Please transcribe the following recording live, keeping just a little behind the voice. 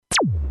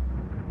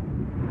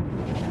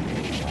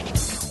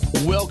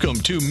Welcome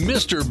to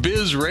Mr.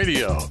 Biz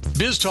Radio,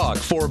 biz talk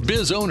for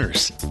biz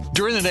owners.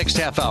 During the next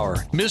half hour,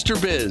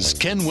 Mr. Biz,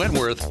 Ken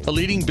Wentworth, a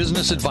leading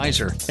business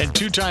advisor and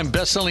two-time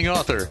best-selling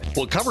author,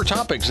 will cover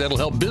topics that'll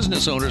help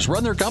business owners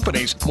run their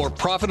companies more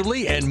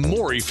profitably and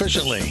more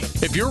efficiently.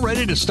 If you're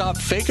ready to stop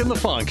faking the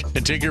funk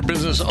and take your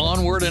business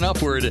onward and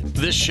upward,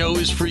 this show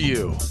is for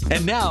you.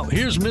 And now,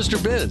 here's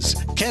Mr.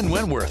 Biz, Ken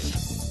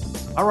Wentworth.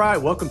 All right,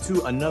 welcome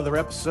to another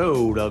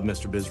episode of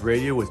Mr. Biz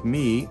Radio with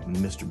me,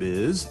 Mr.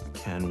 Biz,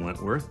 Ken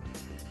Wentworth.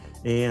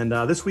 And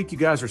this week you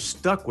guys are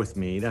stuck with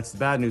me. That's the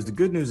bad news. The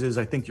good news is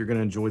I think you're going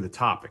to enjoy the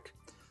topic.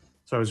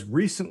 So I was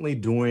recently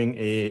doing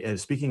a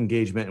speaking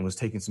engagement and was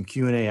taking some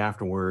Q&A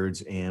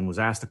afterwards and was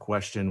asked the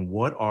question,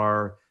 what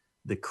are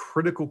the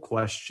critical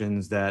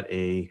questions that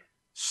a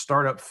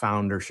startup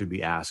founder should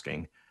be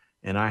asking?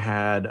 And I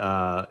had,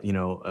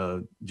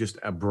 just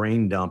a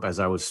brain dump as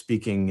I was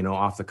speaking,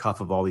 off the cuff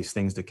of all these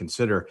things to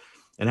consider.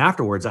 And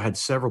afterwards, I had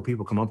several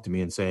people come up to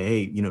me and say,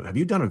 hey, have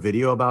you done a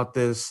video about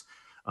this?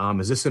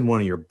 Is this in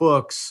one of your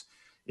books?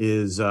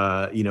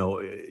 Have you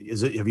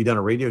done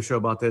a radio show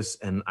about this?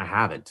 And I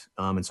haven't.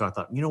 And so I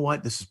thought, you know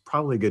what, this is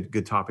probably a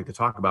good topic to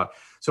talk about.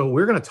 So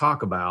we're going to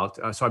talk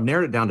about, so I've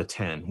narrowed it down to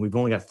 10. We've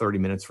only got 30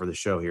 minutes for the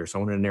show here. So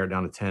I wanted to narrow it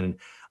down to 10. And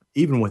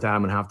even with that,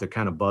 I'm going to have to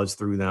kind of buzz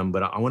through them.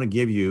 But I want to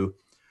give you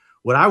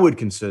what I would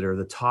consider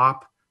the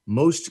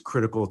most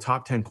critical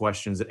top 10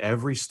 questions that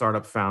every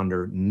startup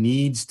founder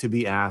needs to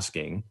be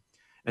asking.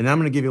 And I'm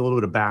going to give you a little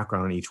bit of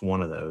background on each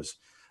one of those.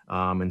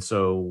 And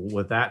so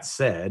with that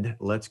said,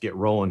 let's get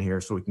rolling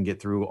here so we can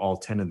get through all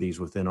 10 of these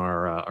within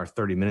our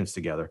 30 minutes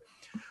together.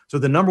 So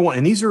the number one,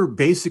 and these are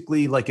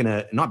basically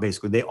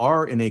they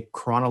are in a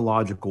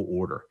chronological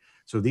order.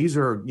 So these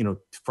are,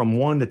 from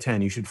 1 to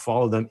 10, you should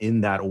follow them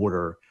in that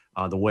order.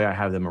 The way I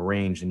have them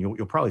arranged, and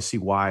you'll probably see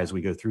why as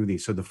we go through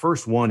these. So the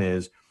first one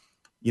is,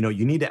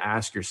 you need to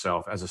ask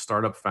yourself as a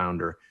startup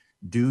founder,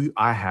 do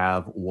I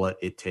have what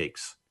it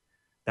takes?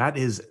 That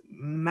is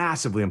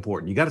massively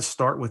important. You got to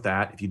start with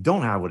that. If you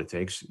don't have what it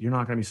takes, you're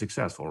not going to be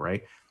successful,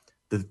 right?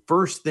 The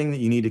first thing that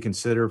you need to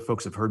consider,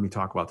 folks have heard me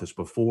talk about this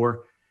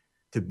before,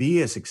 to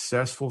be a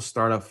successful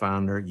startup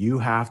founder, you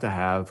have to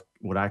have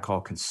what I call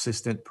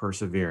consistent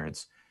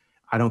perseverance.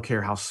 I don't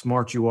care how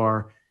smart you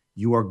are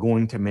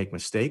going to make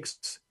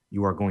mistakes.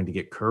 You are going to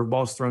get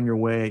curveballs thrown your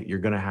way. You're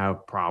going to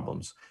have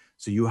problems.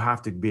 So you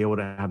have to be able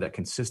to have that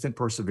consistent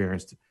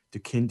perseverance to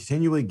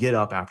continually get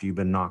up after you've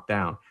been knocked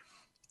down.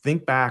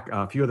 Think back,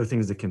 a few other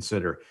things to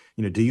consider.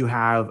 Do you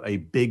have a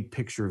big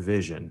picture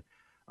vision?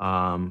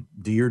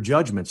 Do your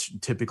judgments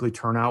typically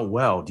turn out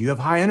well? Do you have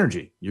high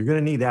energy? You're going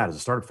to need that as a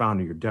startup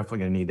founder. You're definitely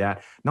going to need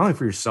that, not only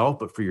for yourself,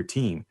 but for your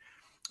team.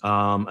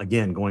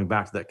 Again, going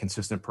back to that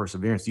consistent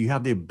perseverance, do you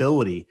have the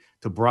ability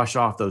to brush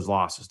off those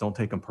losses? Don't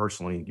take them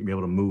personally and be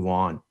able to move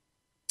on.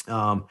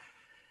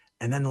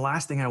 And then the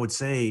last thing I would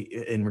say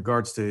in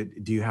regards to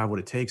do you have what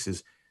it takes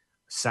is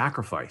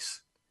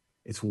sacrifice.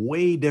 It's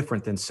way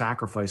different than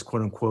sacrifice,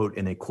 quote unquote,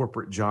 in a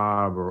corporate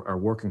job or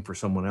working for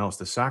someone else.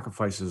 The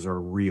sacrifices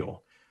are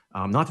real.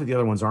 Not that the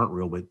other ones aren't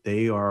real, but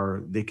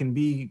they can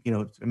be,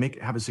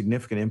 have a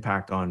significant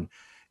impact on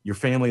your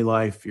family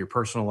life, your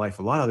personal life,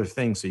 a lot of other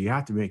things. So you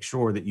have to make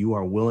sure that you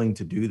are willing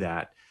to do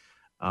that.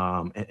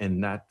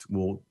 And that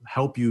will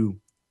help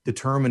you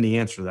determine the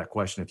answer to that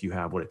question if you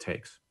have what it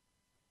takes.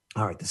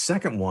 All right, the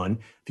second one,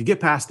 if you get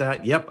past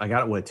that, yep, I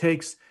got what it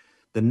takes.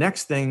 The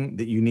next thing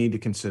that you need to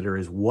consider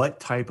is what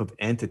type of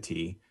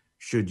entity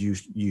should you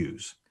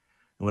use?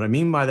 And what I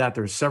mean by that,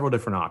 there's several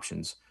different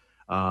options.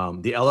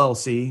 The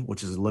LLC,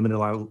 which is a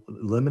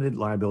limited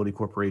liability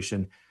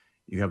corporation.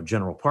 You have a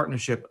general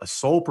partnership, a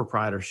sole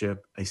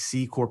proprietorship, a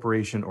C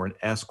corporation, or an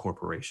S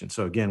corporation.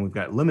 So again, we've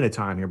got limited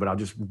time here, but I'll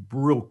just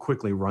real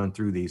quickly run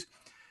through these.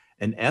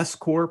 An S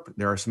corp,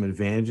 there are some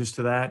advantages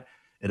to that.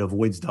 It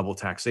avoids double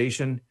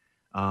taxation.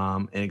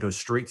 And it goes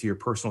straight to your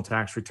personal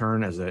tax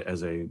return as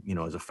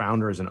a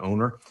founder, as an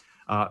owner.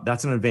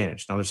 That's an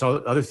advantage. Now, there's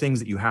other things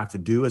that you have to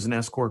do as an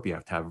S corp. You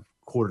have to have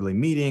quarterly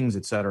meetings,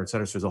 et cetera, et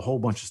cetera. So there's a whole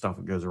bunch of stuff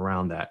that goes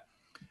around that.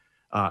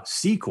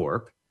 C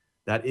corp,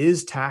 that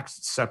is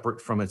taxed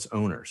separate from its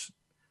owners.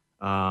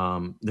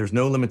 There's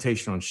no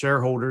limitation on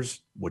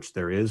shareholders, which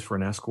there is for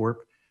an S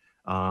corp.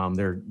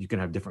 You can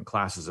have different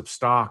classes of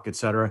stock, et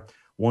cetera.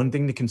 One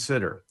thing to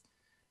consider,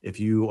 if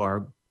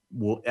you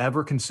will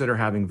ever consider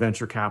having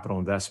venture capital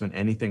investment,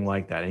 anything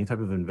like that, any type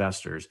of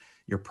investors,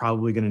 you're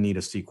probably going to need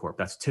a C corp.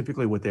 That's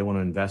typically what they want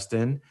to invest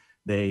in.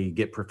 They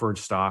get preferred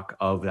stock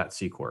of that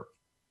C corp.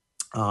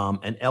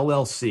 An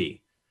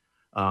LLC,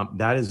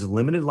 that is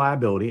limited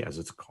liability, as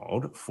it's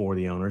called, for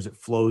the owners. It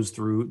flows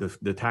through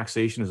the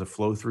taxation is a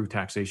flow through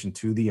taxation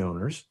to the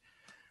owners.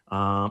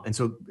 And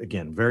so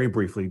again, very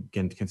briefly,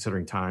 again,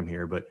 considering time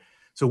here, but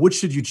so which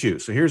should you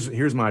choose? So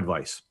here's my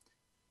advice.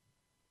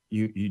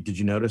 Did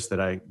you notice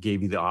that I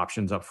gave you the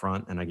options up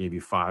front and I gave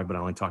you 5, but I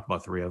only talked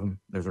about 3 of them?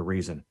 There's a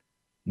reason.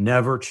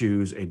 Never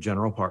choose a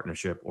general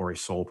partnership or a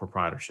sole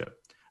proprietorship.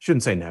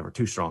 Shouldn't say never,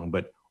 too strong,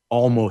 but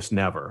almost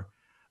never.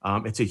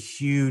 It's a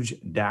huge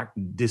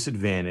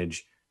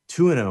disadvantage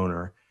to an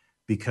owner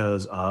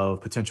because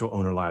of potential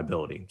owner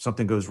liability.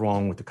 Something goes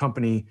wrong with the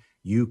company,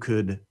 you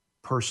could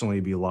personally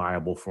be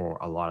liable for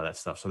a lot of that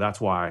stuff. So that's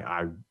why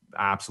I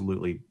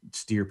absolutely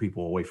steer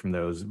people away from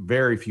those.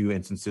 Very few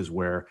instances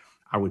where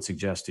I would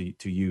suggest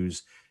to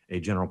use a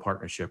general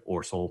partnership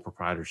or sole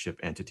proprietorship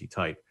entity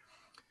type.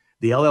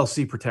 The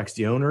LLC protects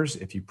the owners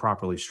if you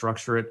properly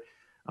structure it.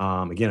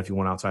 Again, if you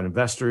want outside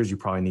investors, you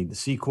probably need the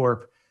C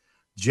Corp.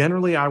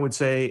 Generally, I would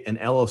say an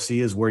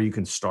LLC is where you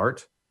can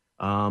start.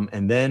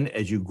 And then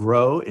as you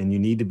grow and you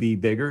need to be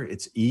bigger,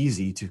 it's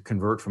easy to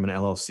convert from an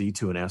LLC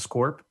to an S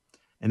Corp.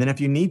 And then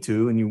if you need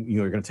to, and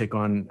you're going to take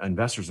on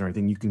investors and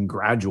everything, you can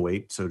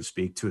graduate, so to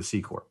speak, to a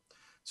C Corp.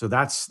 So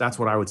that's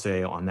what I would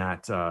say on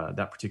that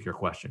particular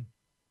question.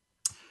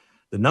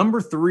 The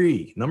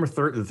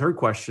the third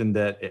question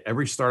that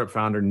every startup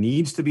founder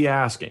needs to be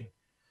asking: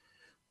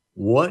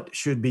 what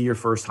should be your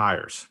first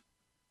hires?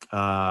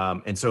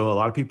 And so a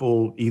lot of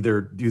people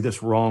either do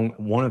this wrong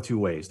one of two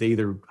ways. They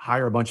either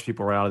hire a bunch of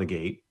people right out of the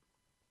gate,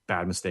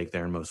 bad mistake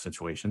there in most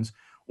situations,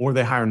 or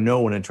they hire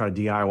no one and try to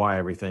DIY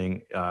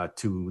everything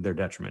to their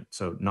detriment.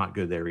 So not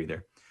good there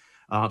either.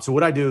 So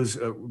what I do is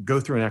go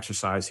through an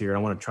exercise here. I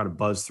want to try to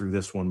buzz through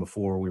this one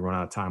before we run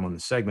out of time on the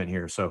segment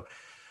here. So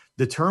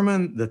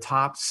determine the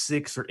top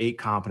 6 or 8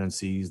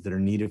 competencies that are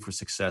needed for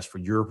success for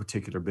your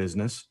particular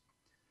business.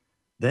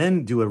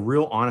 Then do a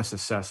real honest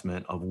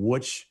assessment of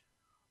which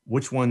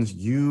ones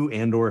you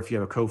or if you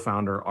have a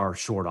co-founder are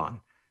short on.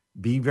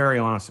 Be very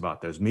honest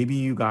about those. Maybe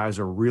you guys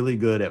are really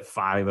good at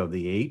 5 of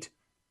the 8.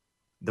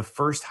 The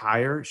first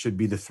hire should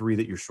be the 3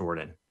 that you're short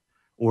in,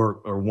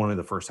 or one of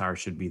the first hires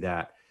should be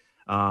that.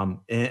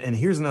 And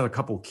here's another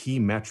couple key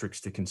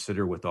metrics to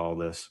consider with all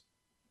this.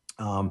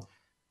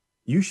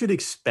 You should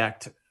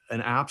expect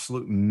an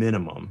absolute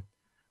minimum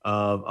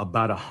of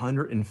about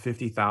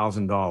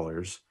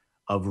 $150,000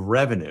 of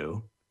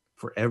revenue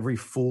for every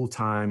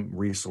full-time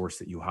resource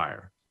that you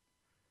hire.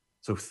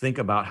 So think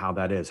about how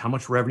that is. How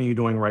much revenue are you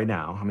doing right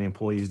now? How many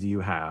employees do you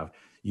have?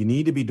 You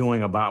need to be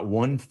doing about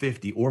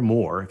 150 or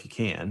more, if you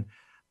can,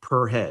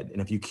 per head. And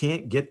if you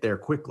can't get there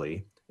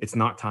quickly, it's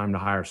not time to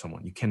hire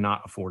someone. You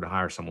cannot afford to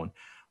hire someone.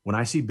 When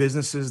I see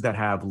businesses that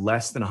have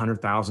less than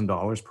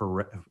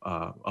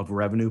 $100,000 of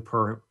revenue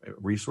per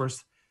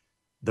resource,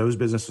 those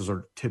businesses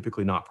are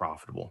typically not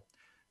profitable.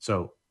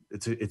 So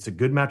it's a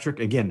good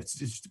metric. Again,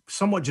 it's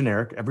somewhat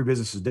generic. Every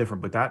business is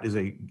different, but that is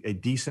a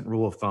decent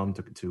rule of thumb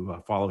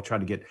to follow. Try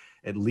to get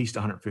at least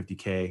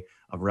 150K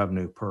of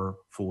revenue per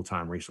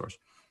full-time resource.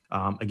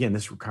 Again,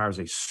 this requires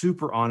a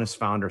super honest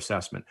founder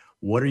assessment.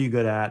 What are you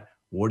good at?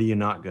 What are you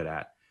not good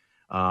at?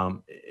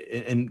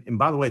 And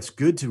by the way, it's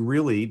good to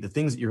really, the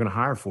things that you're going to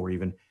hire for,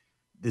 even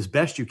as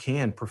best you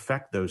can,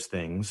 perfect those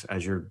things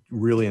as you're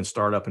really in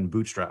startup and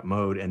bootstrap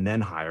mode, and then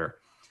hire.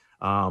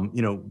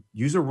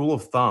 Use a rule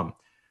of thumb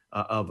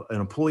of an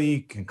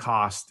employee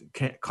cost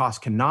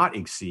cannot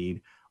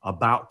exceed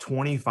about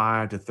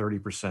 25 to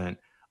 30%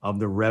 of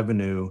the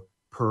revenue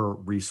per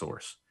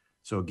resource.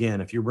 So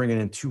again, if you're bringing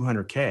in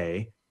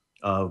 200K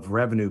of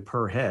revenue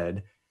per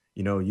head,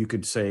 you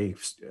could say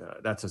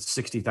that's a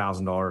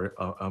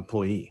 $60,000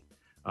 employee.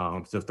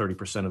 So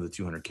 30% of the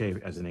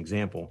 200K as an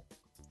example.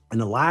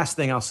 And the last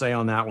thing I'll say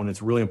on that one,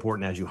 it's really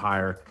important as you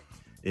hire,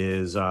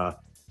 is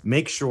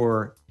make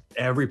sure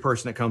every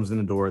person that comes in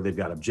the door, they've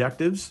got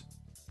objectives,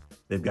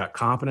 they've got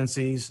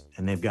competencies,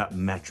 and they've got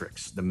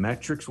metrics. The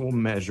metrics will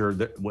measure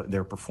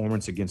their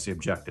performance against the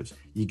objectives.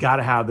 You got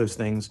to have those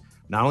things,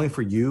 not only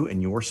for you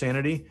and your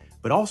sanity,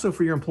 but also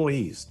for your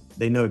employees.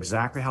 They know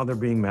exactly how they're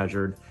being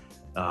measured.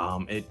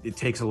 It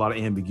takes a lot of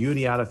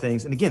ambiguity out of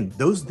things. And again,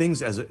 those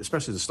things,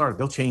 especially as a startup,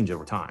 they'll change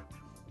over time.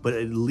 But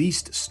at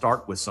least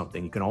start with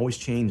something. You can always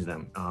change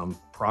them.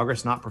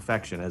 Progress, not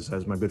perfection,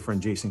 as my good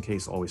friend Jason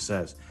Case always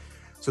says.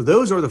 So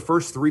those are the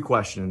first 3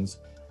 questions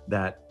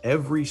that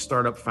every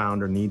startup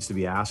founder needs to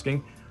be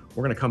asking.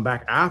 We're going to come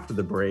back after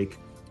the break,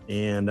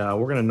 and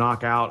we're going to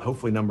knock out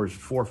hopefully numbers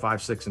 4,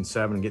 5, 6, and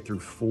 7 and get through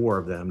 4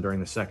 of them during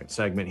the second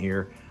segment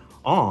here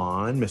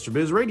on Mr.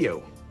 Biz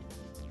Radio.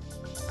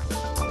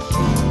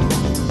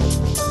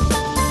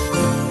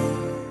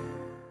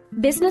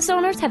 Business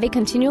owners have a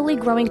continually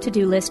growing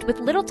to-do list with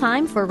little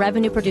time for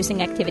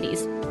revenue-producing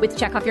activities. With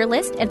Check Off Your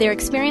List and their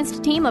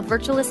experienced team of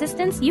virtual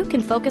assistants, you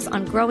can focus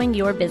on growing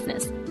your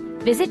business.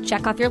 Visit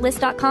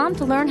checkoffyourlist.com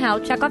to learn how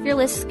Check Off Your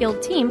List's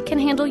skilled team can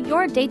handle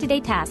your day-to-day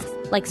tasks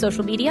like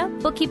social media,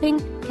 bookkeeping,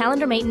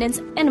 calendar maintenance,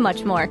 and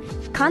much more.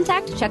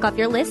 Contact Check Off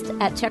Your List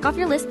at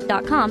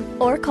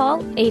checkoffyourlist.com or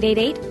call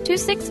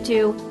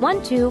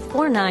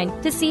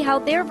 888-262-1249 to see how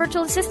their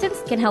virtual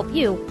assistants can help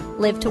you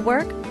live to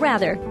work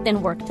rather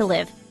than work to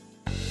live.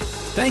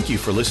 Thank you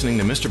for listening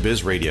to Mr.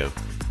 Biz Radio.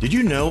 Did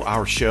you know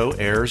our show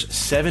airs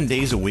 7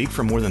 days a week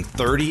for more than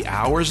 30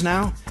 hours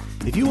now?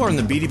 If you are in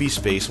the B2B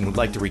space and would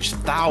like to reach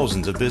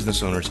thousands of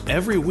business owners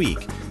every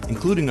week,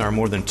 including our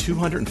more than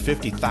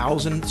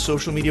 250,000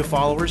 social media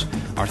followers,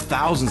 our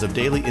thousands of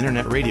daily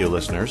internet radio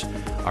listeners,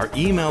 our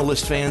email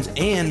list fans,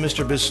 and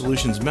Mr. Biz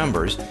Solutions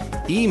members,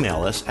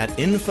 email us at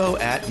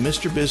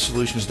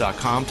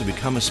info@MrBizSolutions.com to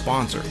become a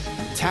sponsor.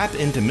 Tap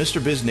into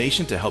Mr. Biz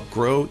Nation to help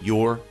grow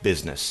your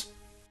business.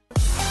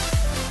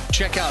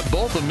 Check out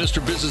both of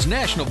Mr. Biz's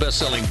national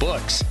best-selling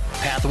books,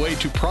 Pathway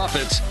to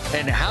Profits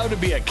and How to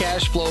Be a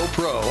Cash Flow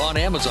Pro on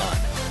Amazon.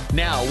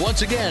 Now,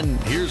 once again,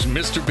 here's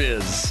Mr.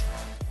 Biz.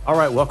 All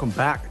right, welcome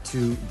back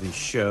to the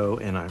show.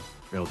 And I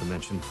failed to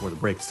mention before the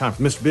break, it's time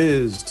for Mr.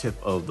 Biz Tip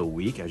of the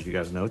Week. As you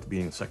guys know, at the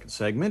beginning of the second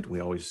segment, we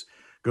always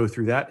go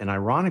through that. And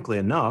ironically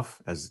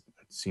enough, as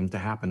it seems to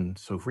happen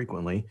so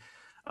frequently,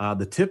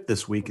 the tip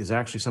this week is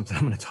actually something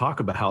I'm going to talk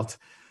about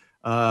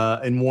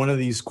in one of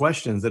these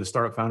questions that a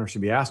startup founder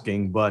should be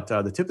asking. But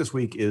the tip this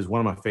week is one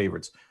of my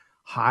favorites.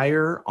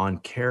 Hire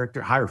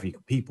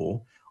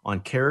people on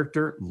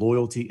character,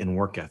 loyalty, and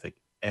work ethic.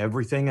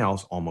 Everything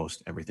else,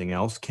 almost everything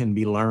else, can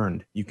be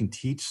learned. You can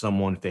teach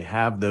someone if they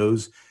have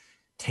those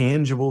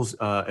tangibles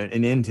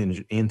and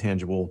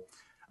intangible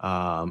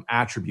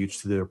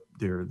attributes to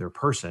their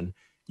person.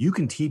 You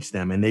can teach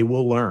them, and they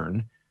will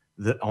learn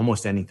that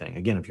almost anything.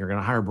 Again, if you're going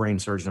to hire a brain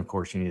surgeon, of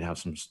course, you need to have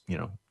some,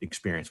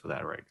 experience with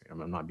that, right?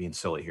 I'm not being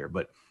silly here,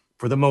 but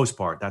for the most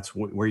part, that's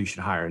where you should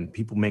hire. And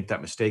people make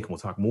that mistake, and we'll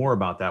talk more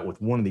about that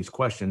with one of these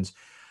questions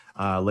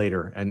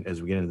later. And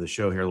as we get into the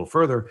show here a little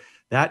further,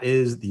 that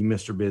is the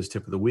Mr. Biz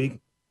Tip of the Week.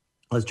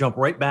 Let's jump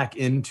right back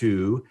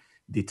into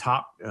the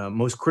top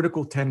most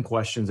critical 10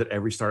 questions that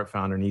every startup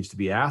founder needs to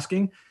be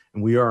asking.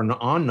 And we are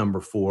on number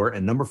 4.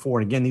 And number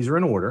 4, and again, these are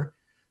in order.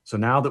 So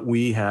now that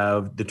we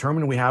have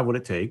determined we have what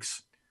it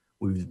takes,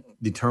 we've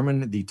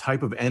determined the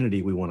type of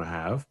entity we want to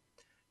have,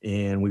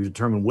 and we've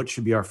determined what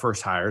should be our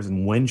first hires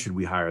and when should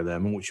we hire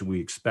them and what should we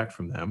expect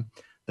from them.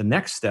 The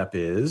next step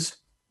is,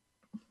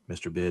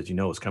 Mr. Biz, you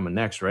know what's coming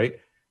next, right?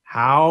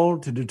 How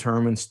to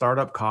determine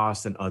startup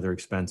costs and other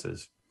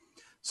expenses.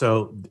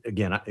 So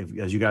again,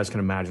 as you guys can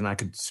imagine, I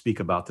could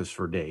speak about this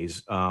for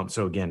days.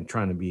 So again,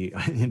 trying to be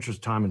in the interest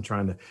of time and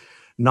trying to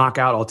knock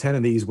out all 10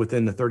 of these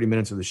within the 30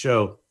 minutes of the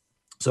show.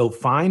 So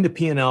find a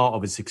P&L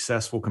of a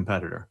successful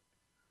competitor.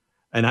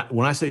 And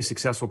when I say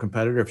successful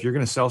competitor, if you're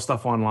going to sell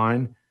stuff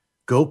online,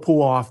 go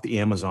pull off the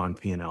Amazon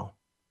P&L.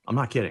 I'm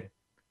not kidding.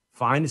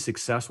 Find a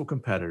successful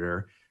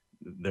competitor.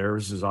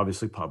 Theirs is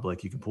obviously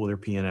public. You can pull their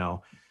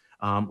P&L.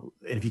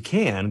 If you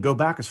can, go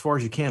back as far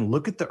as you can.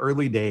 Look at the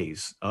early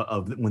days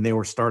of when they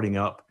were starting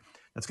up.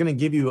 That's going to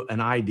give you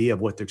an idea of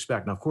what to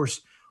expect. Now, of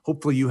course,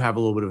 hopefully you have a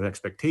little bit of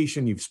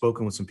expectation. You've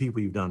spoken with some people.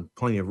 You've done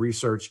plenty of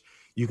research.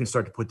 You can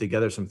start to put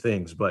together some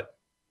things. But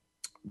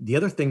the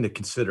other thing to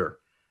consider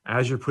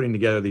as you're putting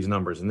together these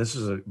numbers, and this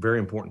is a very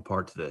important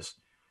part to this,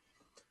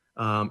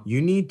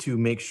 you need to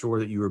make sure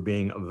that you are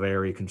being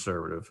very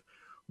conservative.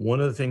 One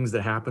of the things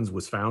that happens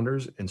with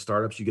founders and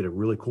startups, you get a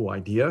really cool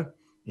idea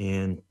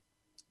and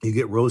you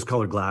get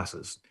rose-colored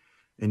glasses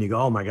and you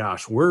go, oh my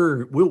gosh,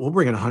 we'll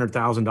bring in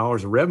 $100,000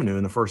 of revenue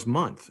in the first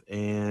month.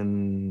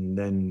 And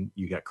then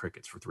you got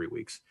crickets for 3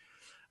 weeks.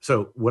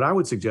 So what I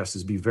would suggest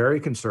is be very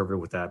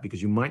conservative with that,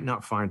 because you might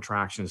not find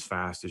traction as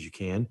fast as you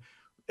can.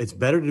 It's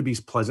better to be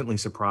pleasantly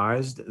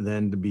surprised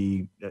than to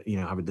be,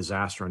 have a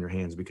disaster on your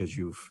hands because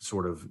you've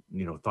sort of,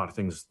 thought of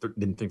things,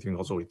 didn't think things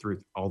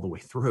all the way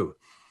through.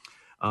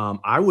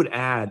 I would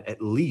add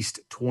at least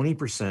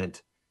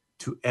 20%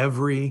 to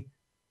every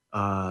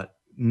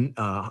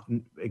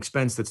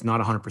expense that's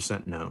not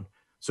 100% known.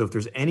 So if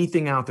there's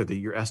anything out there that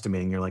you're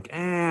estimating, you're like,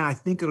 I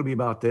think it'll be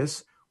about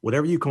this.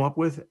 Whatever you come up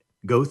with,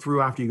 go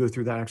through after you go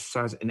through that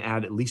exercise and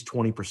add at least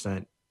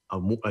 20%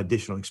 of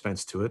additional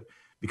expense to it,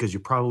 because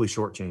you're probably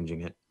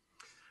shortchanging it.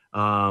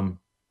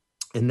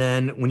 And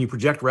then when you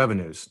project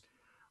revenues,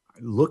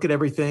 look at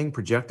everything,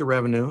 project the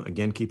revenue,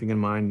 again, keeping in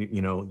mind,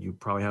 you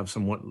probably have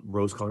somewhat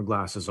rose-colored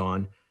glasses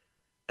on.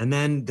 And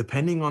then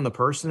depending on the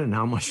person and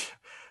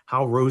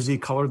how rosy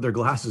colored their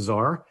glasses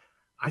are,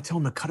 I tell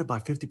them to cut it by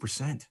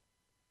 50%.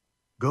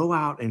 Go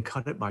out and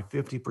cut it by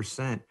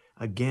 50%.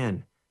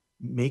 Again,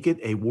 make it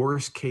a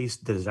worst case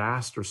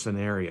disaster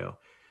scenario.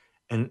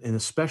 And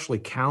especially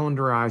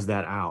calendarize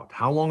that out.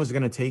 How long is it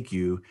going to take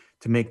you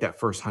to make that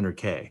first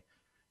 100K?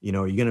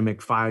 Are you going to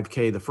make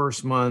 5K the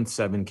first month,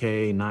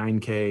 7K,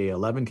 9K,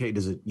 11K?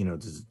 Does it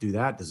do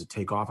that? Does it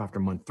take off after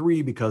month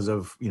 3 because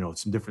of,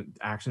 some different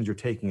actions you're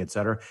taking, et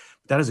cetera?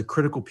 But that is a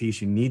critical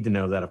piece. You need to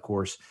know that, of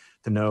course,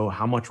 to know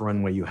how much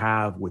runway you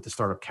have with the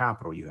startup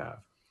capital you have.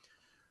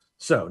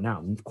 So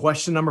now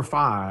question number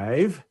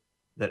 5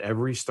 that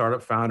every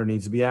startup founder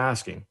needs to be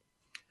asking.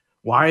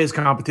 Why is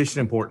competition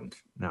important?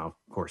 Now,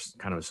 of course,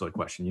 kind of a silly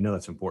question.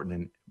 That's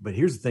important. But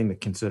here's the thing to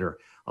consider.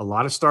 A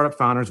lot of startup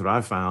founders, what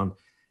I've found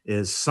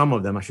is some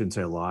of them, I shouldn't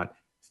say a lot,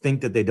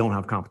 think that they don't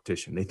have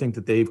competition. They think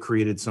that they've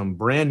created some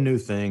brand new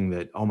thing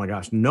that, oh my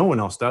gosh, no one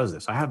else does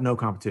this. I have no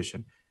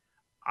competition.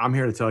 I'm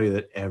here to tell you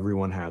that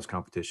everyone has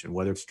competition,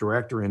 whether it's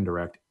direct or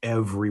indirect,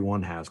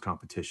 everyone has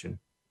competition.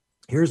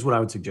 Here's what I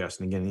would suggest.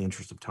 And again, in the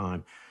interest of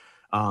time,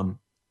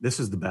 this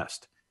is the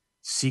best.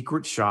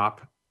 Secret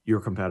shop your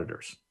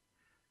competitors.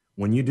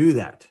 When you do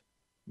that,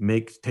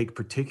 take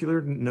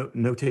particular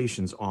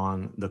notations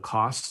on the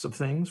costs of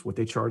things, what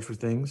they charge for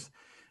things,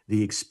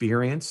 the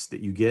experience that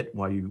you get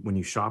when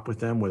you shop with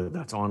them, whether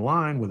that's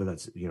online, whether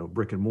that's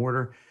brick and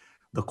mortar,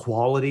 the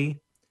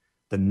quality,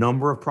 the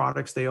number of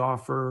products they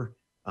offer,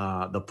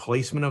 the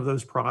placement of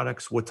those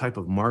products, what type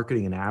of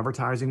marketing and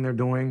advertising they're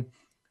doing,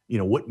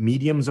 what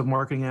mediums of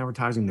marketing and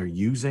advertising they're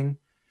using.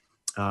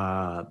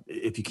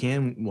 If you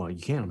can,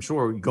 you can, I'm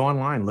sure, go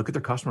online, look at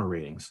their customer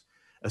ratings,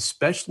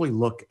 especially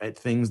look at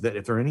things that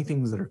if there are any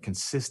things that are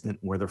consistent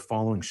where they're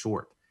falling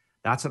short,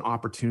 that's an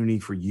opportunity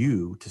for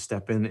you to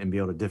step in and be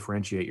able to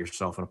differentiate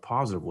yourself in a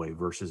positive way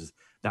versus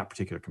that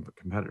particular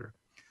competitor.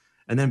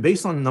 And then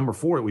based on number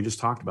 4 that we just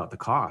talked about, the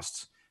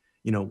costs,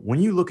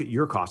 when you look at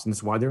your costs, and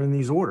that's why they're in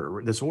this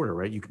order,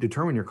 right? You can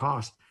determine your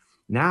cost.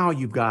 Now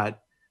you've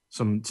got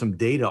some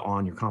data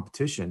on your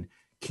competition.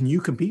 Can you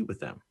compete with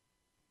them,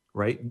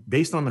 right?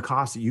 Based on the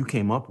cost that you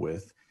came up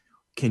with,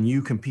 can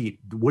you compete?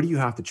 What do you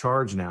have to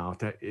charge now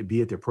to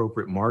be at the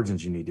appropriate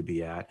margins you need to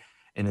be at?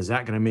 And is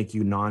that going to make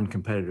you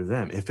non-competitive to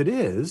them? If it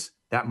is,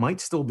 that might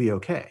still be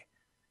okay.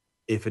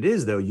 If it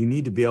is, though, you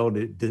need to be able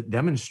to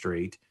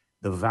demonstrate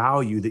the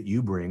value that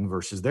you bring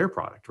versus their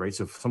product, right?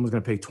 So if someone's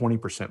going to pay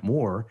 20%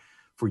 more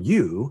for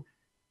you,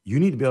 you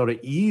need to be able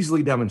to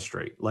easily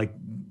demonstrate, like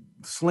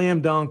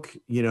slam dunk,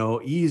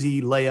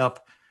 easy layup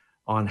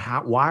on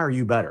why are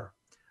you better?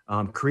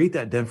 Create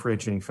that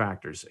differentiating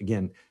factors.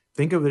 Again,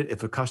 think of it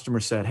if a customer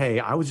said, hey,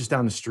 I was just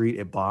down the street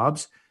at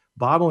Bob's.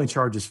 Bob only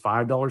charges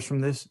 $5 from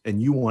this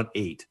and you want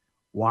 $8.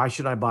 Why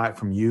should I buy it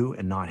from you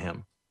and not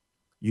him?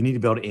 You need to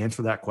be able to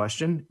answer that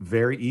question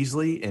very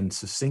easily and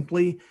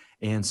succinctly,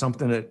 and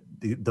something that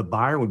the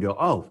buyer would go,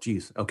 oh,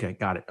 geez, okay,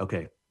 got it.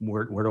 Okay,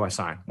 where do I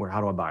sign? How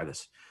do I buy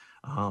this?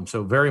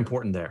 So very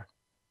important there.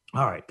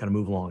 All right, got to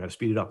move along. Got to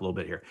speed it up a little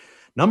bit here.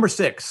 Number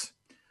 6,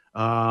 you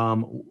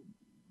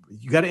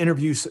got to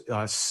interview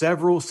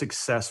several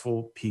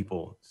successful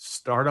people,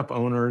 startup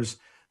owners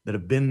that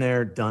have been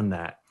there, done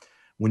that.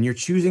 When you're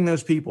choosing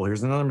those people,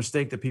 here's another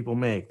mistake that people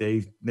make.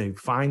 They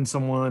find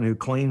someone who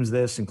claims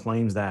this and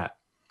claims that.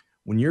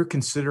 When you're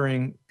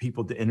considering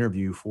people to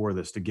interview for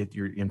this, to get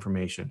your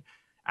information,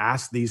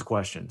 ask these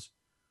questions.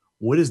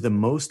 What is the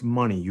most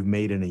money you've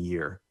made in a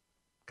year?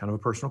 Kind of a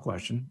personal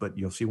question, but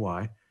you'll see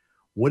why.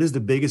 What is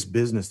the biggest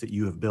business that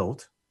you have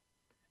built?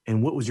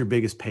 And what was your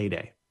biggest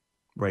payday,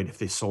 right? If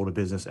they sold a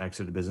business,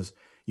 exited a business.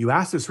 You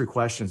ask those 3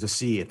 questions to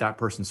see if that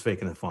person's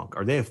faking the funk.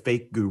 Are they a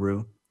fake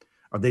guru?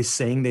 Are they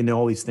saying they know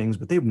all these things,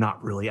 but they've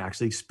not really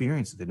actually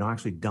experienced it? They've not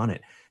actually done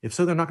it. If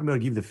so, they're not going to be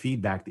able to give you the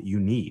feedback that you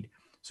need.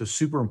 So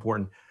super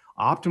important.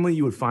 Optimally,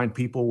 you would find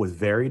people with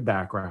varied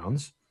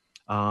backgrounds,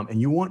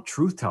 and you want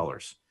truth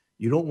tellers.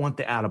 You don't want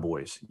the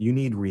attaboys. You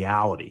need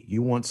reality.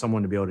 You want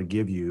someone to be able to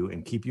give you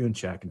and keep you in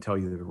check and tell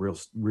you the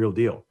real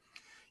deal.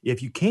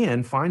 If you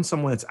can, find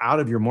someone that's out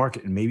of your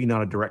market and maybe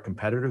not a direct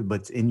competitor,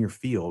 but it's in your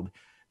field,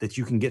 that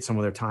you can get some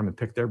of their time and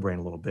pick their brain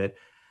a little bit.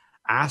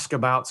 Ask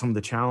about some of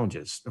the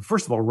challenges.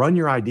 First of all, run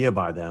your idea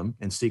by them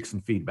and seek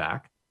some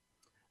feedback.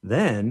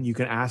 Then you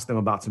can ask them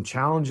about some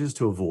challenges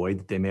to avoid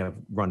that they may have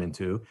run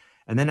into.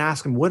 And then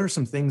ask them, what are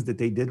some things that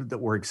they did that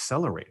were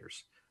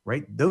accelerators,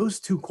 right? Those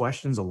 2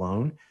 questions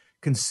alone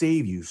can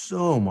save you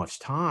so much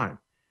time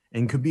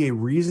and could be a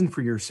reason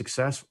for your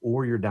success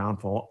or your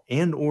downfall,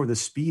 and or the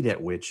speed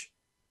at which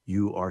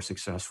you are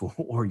successful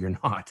or you're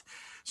not.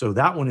 So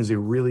that one is a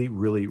really,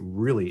 really,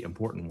 really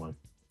important one.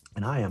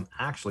 And I am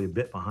actually a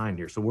bit behind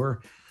here. So we're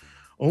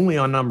only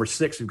on number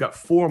 6. We've got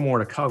 4 more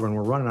to cover and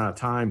we're running out of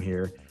time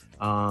here.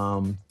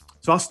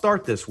 So I'll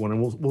start this one and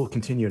we'll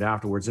continue it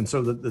afterwards. And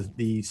so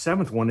the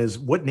 7th one is,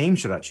 what name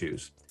should I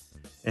choose?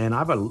 And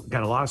I've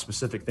got a lot of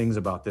specific things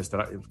about this that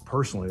I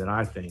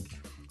think.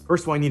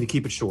 First of all, I need to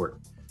keep it short.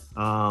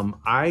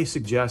 I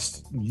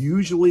suggest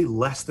usually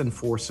less than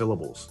 4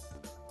 syllables.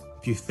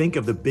 If you think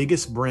of the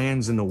biggest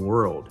brands in the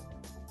world,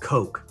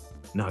 Coke.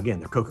 Now again,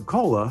 they're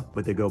Coca-Cola,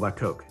 but they go by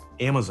Coke.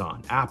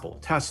 Amazon, Apple,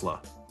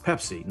 Tesla,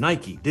 Pepsi,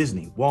 Nike,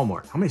 Disney,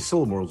 Walmart. How many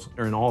syllables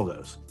are in all of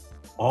those?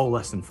 All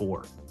less than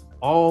 4.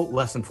 All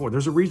less than 4.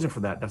 There's a reason for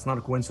that. That's not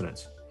a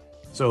coincidence.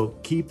 So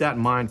keep that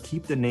in mind.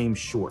 Keep the name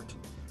short.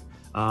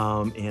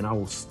 And I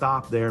will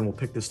stop there and we'll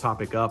pick this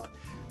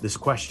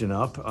question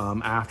up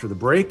after the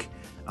break.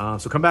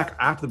 So come back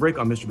after the break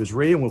on Mr. Biz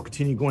Radio and we'll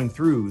continue going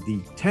through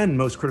the 10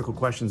 most critical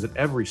questions that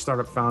every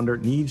startup founder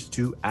needs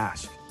to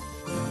ask.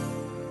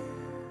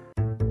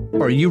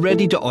 Are you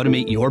ready to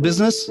automate your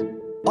business?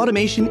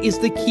 Automation is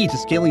the key to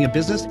scaling a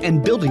business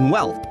and building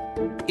wealth.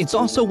 It's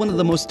also one of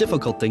the most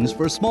difficult things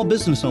for a small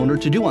business owner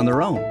to do on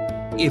their own.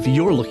 If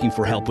you're looking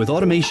for help with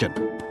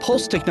automation,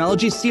 Pulse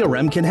Technology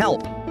CRM can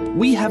help.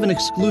 We have an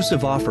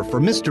exclusive offer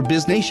for Mr.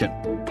 Biz Nation.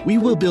 We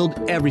will build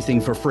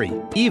everything for free,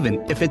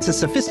 even if it's a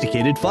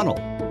sophisticated funnel.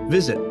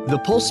 Visit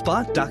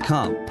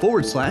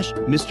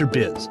thepulsespot.com/Mr.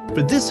 Biz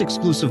for this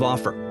exclusive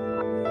offer.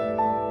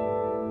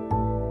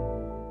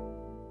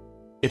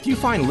 If you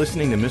find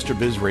listening to Mr.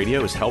 Biz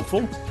Radio is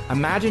helpful,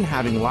 imagine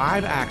having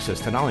live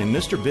access to not only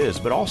Mr. Biz,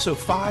 but also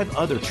 5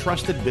 other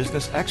trusted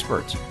business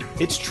experts.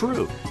 It's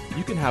true.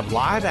 You can have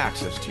live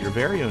access to your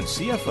very own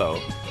CFO,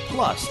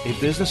 plus a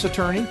business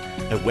attorney,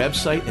 a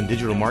website and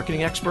digital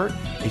marketing expert,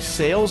 a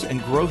sales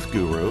and growth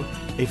guru,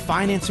 a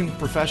financing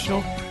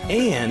professional,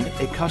 and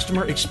a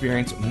customer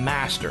experience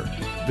master.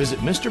 Visit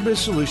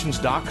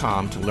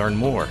MrBizSolutions.com to learn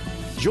more.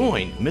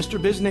 Join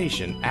Mr. Biz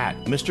Nation at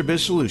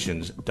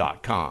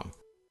MrBizSolutions.com.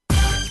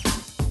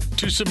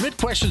 To submit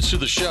questions to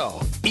the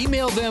show,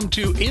 email them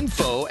to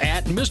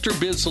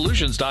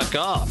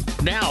info@MrBizSolutions.com.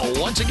 Now,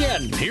 once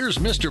again, here's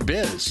Mr.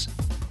 Biz.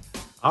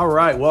 All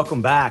right,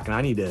 welcome back. And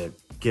I need to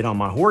get on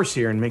my horse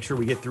here and make sure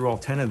we get through all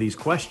 10 of these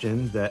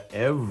questions that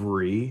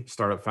every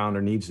startup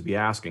founder needs to be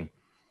asking.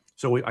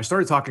 So I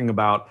started talking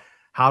about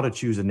how to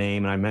choose a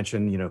name, and I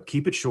mentioned,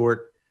 keep it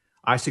short.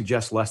 I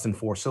suggest less than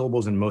 4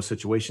 syllables in most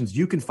situations.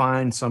 You can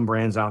find some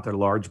brands out there,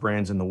 large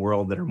brands in the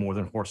world, that are more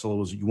than 4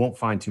 syllables. You won't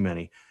find too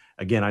many.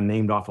 Again, I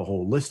named off a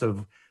whole list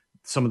of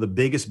some of the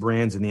biggest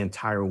brands in the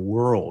entire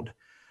world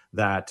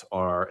that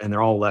are, and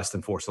they're all less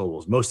than 4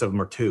 syllables. Most of them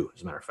are 2,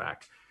 as a matter of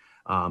fact.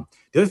 The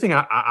other thing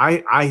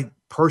I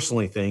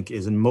personally think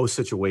is, in most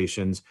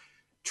situations,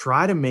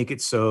 try to make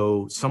it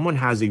so someone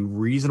has a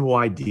reasonable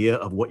idea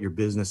of what your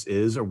business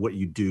is or what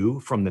you do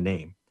from the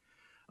name.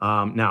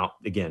 Now,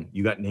 again,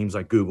 you got names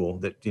like Google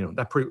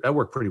that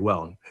worked pretty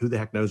well. And who the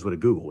heck knows what a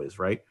Google is,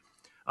 right?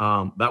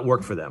 That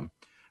worked for them.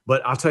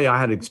 But I'll tell you, I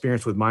had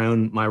experience with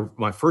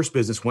my first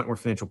business,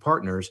 Wentworth Financial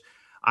Partners.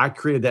 I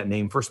created that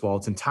name. First of all,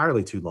 it's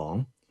entirely too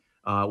long,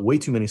 way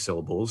too many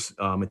syllables.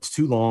 It's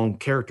too long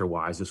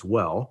character-wise as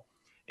well.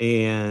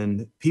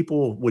 And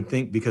people would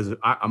think, because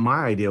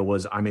my idea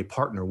was, I'm a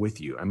partner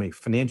with you. I'm a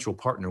financial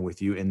partner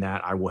with you in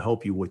that I will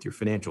help you with your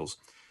financials.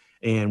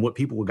 And what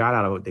people got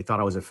out of it, they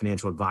thought I was a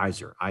financial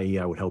advisor, i.e.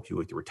 I would help you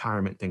with your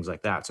retirement, things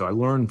like that. So I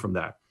learned from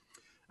that.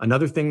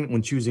 Another thing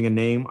when choosing a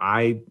name,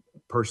 I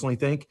personally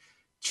think,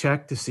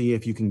 check to see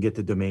if you can get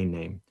the domain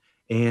name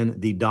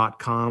and the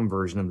 .com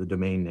version of the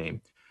domain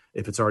name.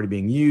 If it's already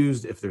being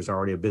used, if there's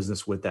already a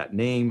business with that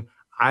name,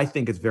 I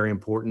think it's very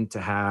important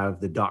to have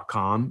the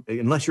 .com,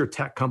 unless you're a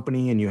tech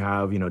company and you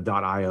have,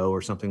 .io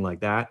or something like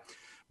that.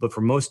 But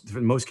for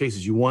most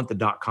cases, you want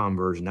the .com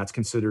version. That's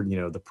considered,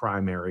 the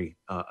primary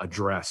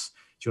address.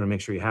 So you want to make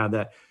sure you have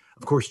that.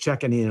 Of course,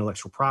 check any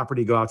intellectual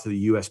property. Go out to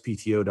the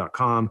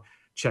uspto.com.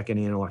 Check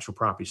any intellectual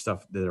property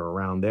stuff that are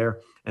around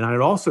there. And I'd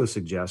also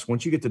suggest,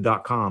 once you get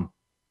to .com,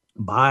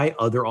 buy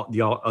other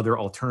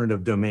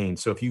alternative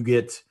domains. So if you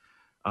get,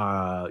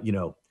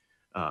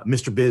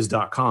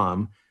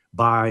 MrBiz.com,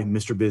 buy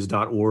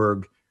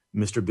MrBiz.org,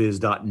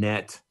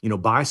 MrBiz.net,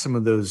 buy some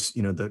of those,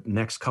 the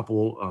next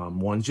couple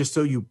ones, just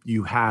so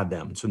you have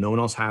them. So no one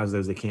else has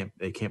those. They can't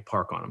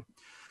park on them.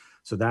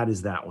 So that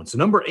is that one. So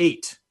number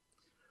 8,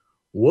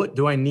 what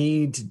do I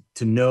need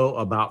to know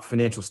about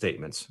financial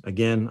statements?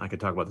 Again, I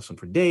could talk about this one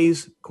for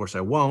days. Of course,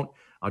 I won't.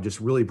 I'll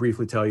just really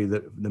briefly tell you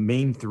that the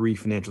main 3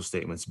 financial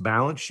statements: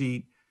 balance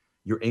sheet,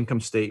 your income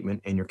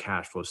statement, and your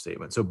cash flow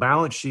statement. So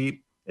balance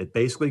sheet, it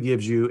basically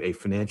gives you a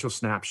financial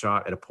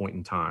snapshot at a point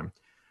in time.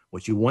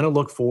 What you want to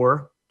look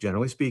for,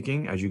 generally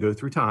speaking, as you go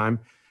through time,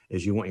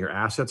 is you want your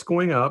assets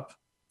going up,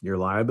 your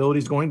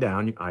liabilities going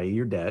down, i.e.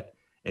 your debt,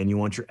 and you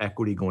want your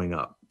equity going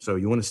up. So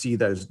you want to see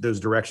those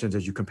directions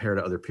as you compare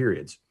to other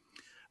periods.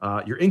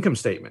 Your income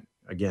statement,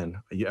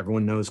 again,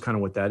 everyone knows kind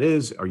of what that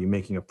is. Are you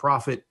making a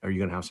profit? Are you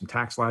going to have some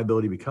tax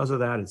liability because of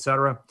that, et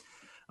cetera?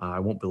 I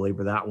won't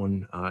belabor that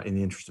one in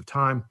the interest of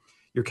time.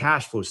 Your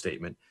cash flow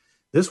statement.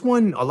 This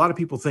one, a lot of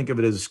people think of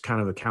it as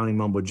kind of accounting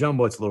mumbo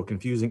jumbo. It's a little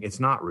confusing.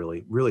 It's not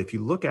really. Really, if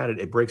you look at it,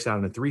 it breaks out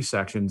into 3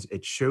 sections.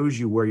 It shows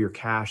you where your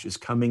cash is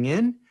coming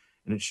in,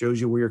 and it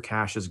shows you where your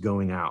cash is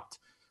going out.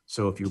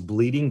 So if you're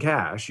bleeding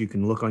cash, you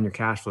can look on your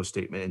cash flow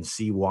statement and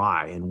see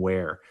why and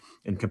where,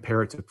 and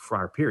compare it to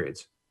prior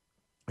periods.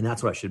 And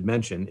that's what I should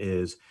mention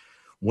is,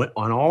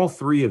 on all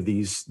 3 of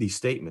these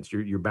statements,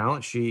 your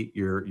balance sheet,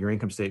 your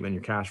income statement,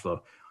 your cash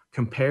flow,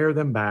 compare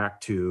them back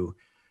to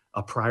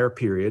a prior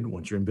period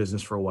once you're in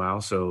business for a while.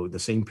 So the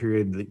same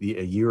period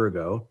a year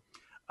ago,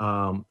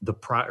 the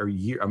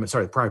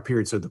prior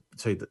period. So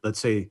let's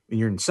say when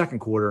you're in second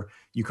quarter,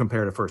 you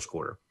compare to first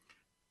quarter.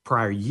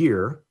 Prior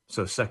year,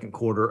 so second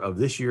quarter of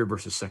this year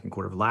versus second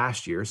quarter of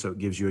last year. So it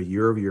gives you a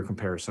year-over-year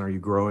comparison. Are you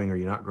growing? Are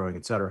you not growing,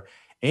 et cetera?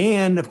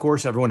 And of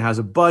course, everyone has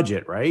a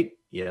budget, right?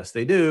 Yes,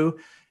 they do.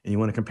 And you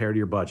want to compare to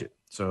your budget.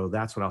 So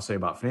that's what I'll say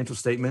about financial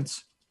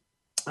statements.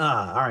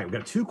 All right, we've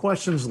got 2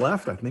 questions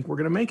left. I think we're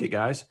going to make it,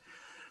 guys.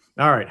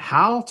 All right,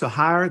 how to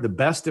hire the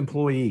best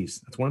employees.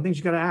 That's one of the things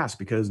you got to ask,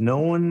 because no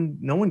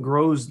one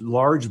grows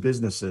large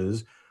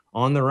businesses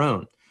on their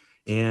own.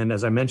 And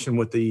as I mentioned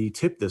with the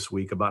tip this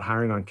week about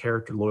hiring on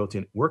character, loyalty,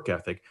 and work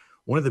ethic,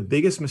 one of the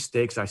biggest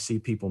mistakes I see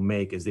people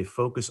make is they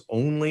focus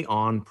only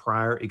on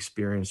prior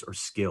experience or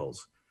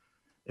skills.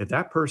 If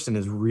that person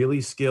is really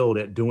skilled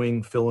at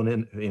doing fill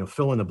in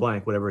the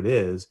blank, whatever it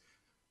is,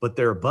 but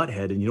they're a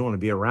butthead and you don't want to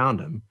be around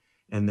them,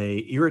 and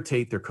they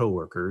irritate their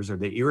coworkers or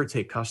they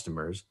irritate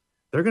customers,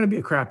 they're going to be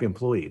a crappy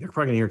employee. They're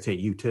probably going to irritate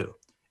you too.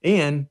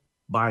 And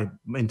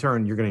in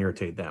turn, you're going to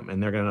irritate them,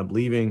 and they're going to end up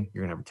leaving.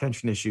 You're going to have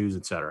retention issues,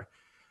 et cetera.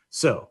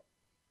 So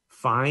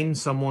find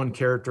someone,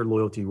 character,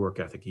 loyalty,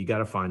 work ethic. You got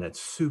to find that.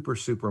 Super,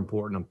 super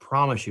important. I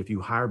promise you, if you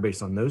hire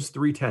based on those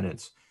 3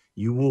 tenets,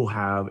 you will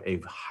have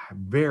a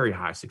very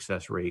high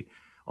success rate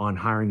on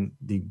hiring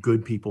the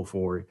good people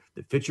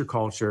that fit your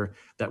culture,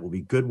 that will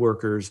be good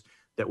workers,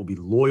 that will be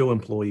loyal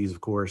employees,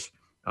 of course,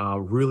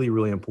 Really,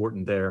 really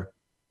important there.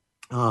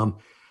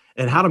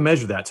 And how to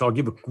measure that. So I'll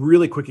give a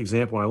really quick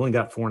example. I only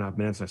got 4.5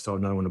 minutes and I still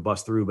have another one to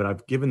bust through, but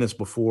I've given this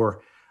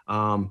before.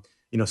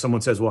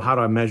 Someone says, well, how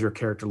do I measure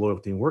character,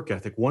 loyalty, and work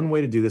ethic? One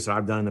way to do this that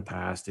I've done in the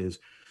past is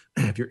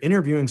if you're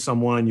interviewing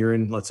someone, you're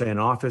in, let's say, an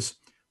office,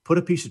 put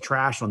a piece of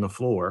trash on the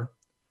floor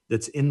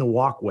that's in the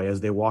walkway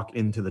as they walk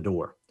into the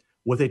door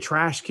with a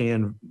trash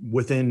can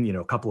within,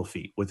 a couple of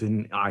feet,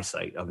 within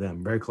eyesight of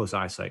them, very close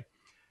eyesight.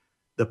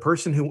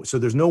 So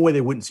there's no way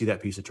they wouldn't see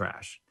that piece of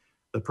trash.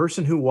 The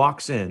person who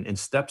walks in and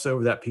steps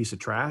over that piece of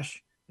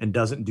trash and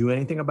doesn't do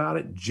anything about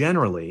it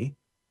generally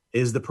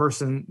is the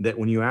person that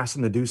when you ask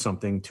them to do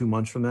something 2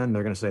 months from then,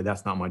 they're going to say,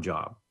 that's not my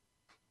job.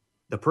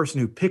 The person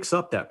who picks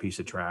up that piece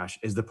of trash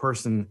is the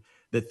person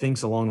that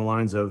thinks along the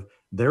lines of,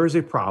 there is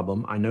a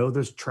problem. I know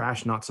there's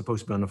trash not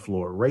supposed to be on the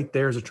floor. Right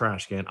there's a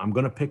trash can. I'm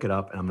going to pick it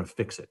up and I'm going to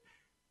fix it.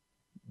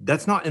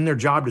 That's not in their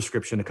job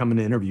description to come in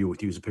an interview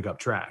with you to pick up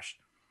trash.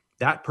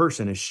 That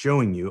person is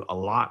showing you a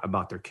lot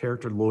about their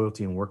character,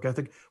 loyalty, and work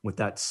ethic with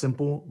that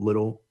simple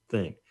little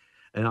thing.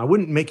 And I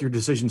wouldn't make your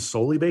decision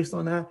solely based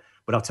on that,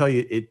 but I'll tell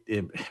you,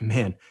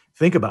 man,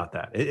 think about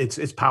that.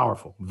 It's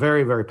powerful,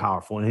 very, very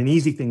powerful, and an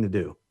easy thing to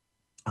do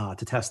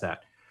to test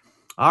that.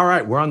 All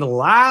right, we're on the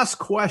last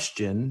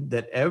question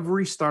that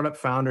every startup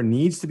founder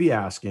needs to be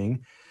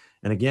asking.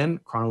 And again,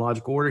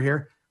 chronological order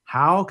here.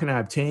 How can I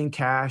obtain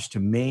cash to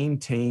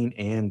maintain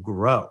and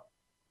grow?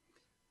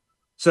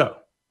 So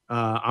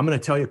I'm going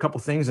to tell you a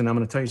couple things, and I'm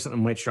going to tell you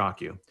something that might shock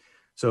you.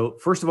 So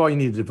first of all, you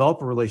need to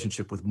develop a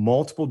relationship with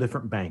multiple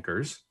different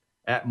bankers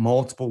at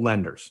multiple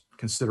lenders.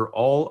 Consider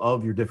all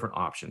of your different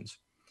options.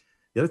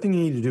 The other thing you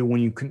need to do when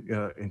you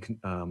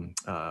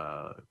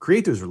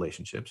create those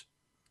relationships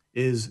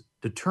is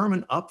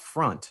determine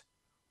upfront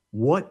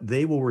what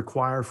they will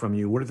require from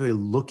you. What are they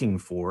looking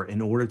for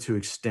in order to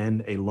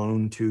extend a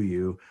loan to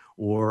you,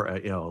 or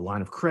a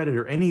line of credit,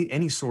 or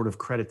any sort of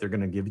credit they're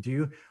going to give to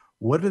you?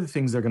 What are the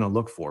things they're going to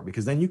look for?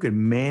 Because then you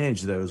can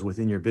manage those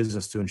within your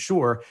business to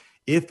ensure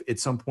if at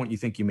some point you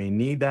think you may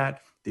need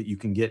that you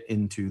can get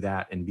into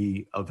that and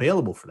be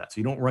available for that.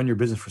 So you don't run your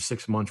business for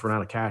 6 months, run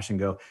out of cash and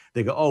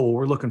they go, oh, well,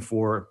 we're looking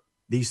for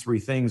these 3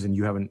 things and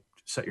you haven't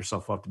set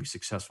yourself up to be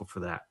successful for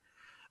that.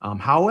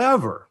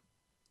 However,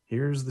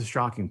 here's the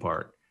shocking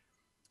part.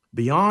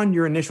 Beyond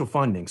your initial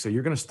funding, so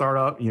you're going to start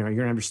up, you're going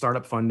to have your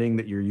startup funding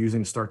that you're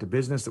using to start the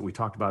business that we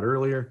talked about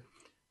earlier.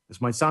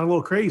 This might sound a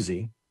little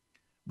crazy,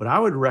 but I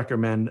would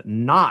recommend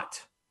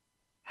not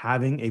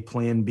having a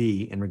plan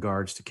B in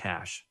regards to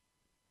cash.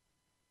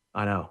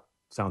 I know,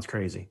 sounds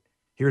crazy.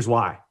 Here's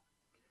why.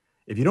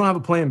 If you don't have a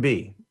plan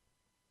B,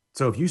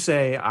 so if you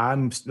say,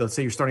 let's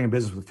say you're starting a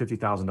business with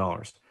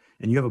 $50,000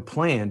 and you have a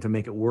plan to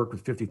make it work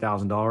with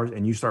 $50,000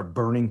 and you start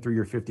burning through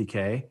your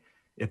 $50K,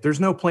 if there's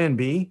no plan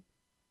B,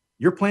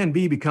 your plan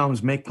B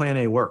becomes make plan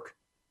A work.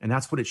 And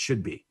that's what it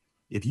should be.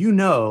 If you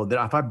know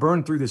that if I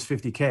burn through this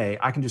 $50K,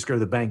 I can just go to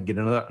the bank and get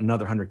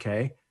another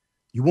 $100K,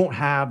 you won't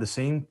have the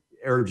same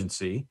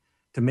urgency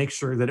to make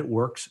sure that it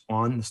works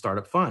on the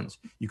startup funds.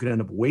 You could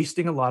end up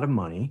wasting a lot of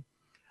money.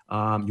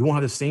 You won't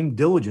have the same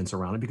diligence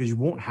around it because you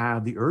won't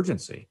have the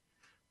urgency.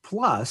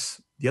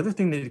 Plus, the other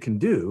thing that it can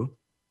do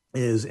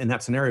is in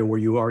that scenario where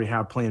you already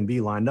have plan B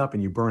lined up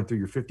and you burn through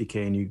your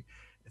 $50K and you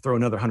throw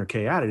another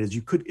 $100K at it, is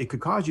it could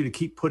cause you to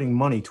keep putting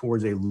money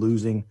towards a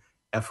losing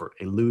effort,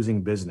 a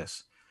losing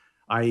business.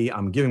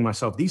 I'm giving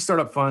myself these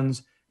startup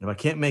funds, and if I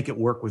can't make it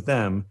work with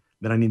them,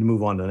 then I need to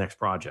move on to the next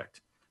project.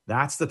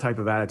 That's the type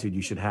of attitude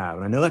you should have.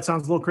 And I know that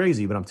sounds a little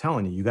crazy, but I'm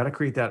telling you, you got to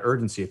create that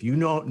urgency. If you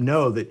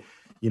know that,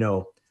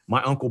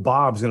 my Uncle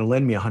Bob's going to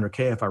lend me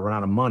 $100K if I run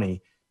out of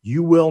money,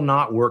 you will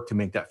not work to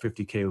make that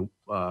 $50K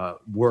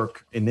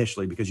work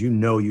initially because you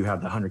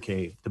have the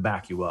 $100K to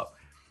back you up.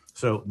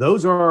 So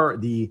those are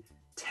the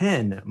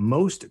 10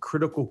 most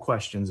critical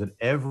questions that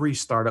every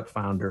startup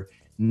founder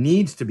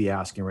needs to be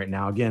asking right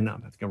now. Again,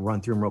 I'm going to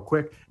run through them real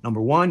quick. Number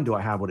 1, do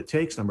I have what it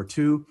takes? Number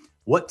 2,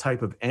 what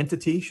type of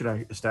entity should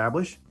I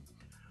establish?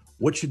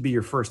 What should be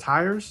your first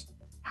hires?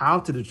 How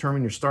to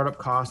determine your startup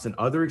costs and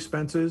other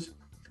expenses?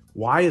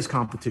 Why is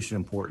competition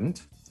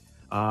important?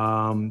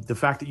 The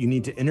fact that you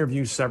need to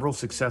interview several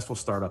successful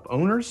startup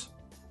owners,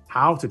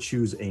 how to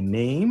choose a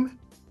name,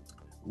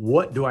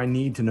 what do I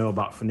need to know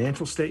about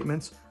financial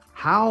statements,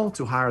 how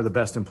to hire the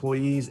best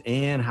employees,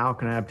 and how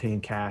can I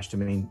obtain cash to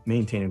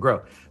maintain and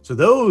grow. So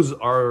those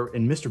are,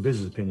 in Mr.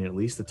 Biz's opinion at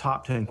least, the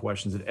top 10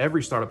 questions that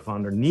every startup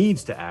founder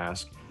needs to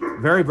ask.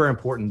 Very, very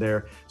important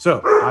there.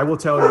 So I will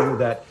tell you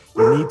that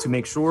you need to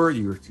make sure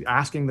you're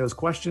asking those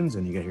questions,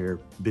 and you get here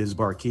Biz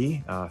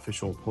Barkey,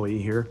 official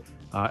employee here.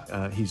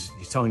 He's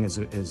telling his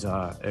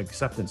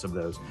acceptance of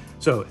those.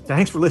 So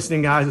thanks for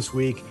listening, guys, this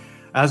week.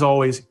 As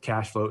always,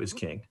 cash flow is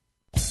king.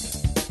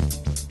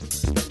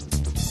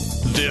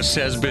 This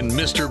has been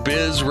Mr.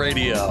 Biz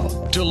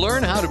Radio. To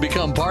learn how to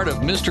become part of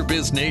Mr.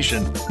 Biz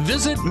Nation,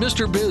 visit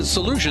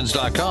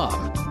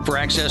MrBizSolutions.com. For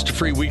access to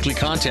free weekly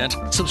content,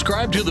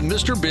 subscribe to the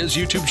Mr. Biz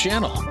YouTube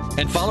channel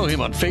and follow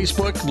him on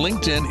Facebook,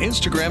 LinkedIn,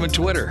 Instagram, and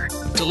Twitter.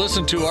 To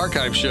listen to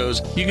archive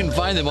shows, you can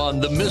find them on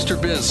the Mr.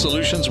 Biz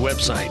Solutions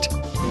website.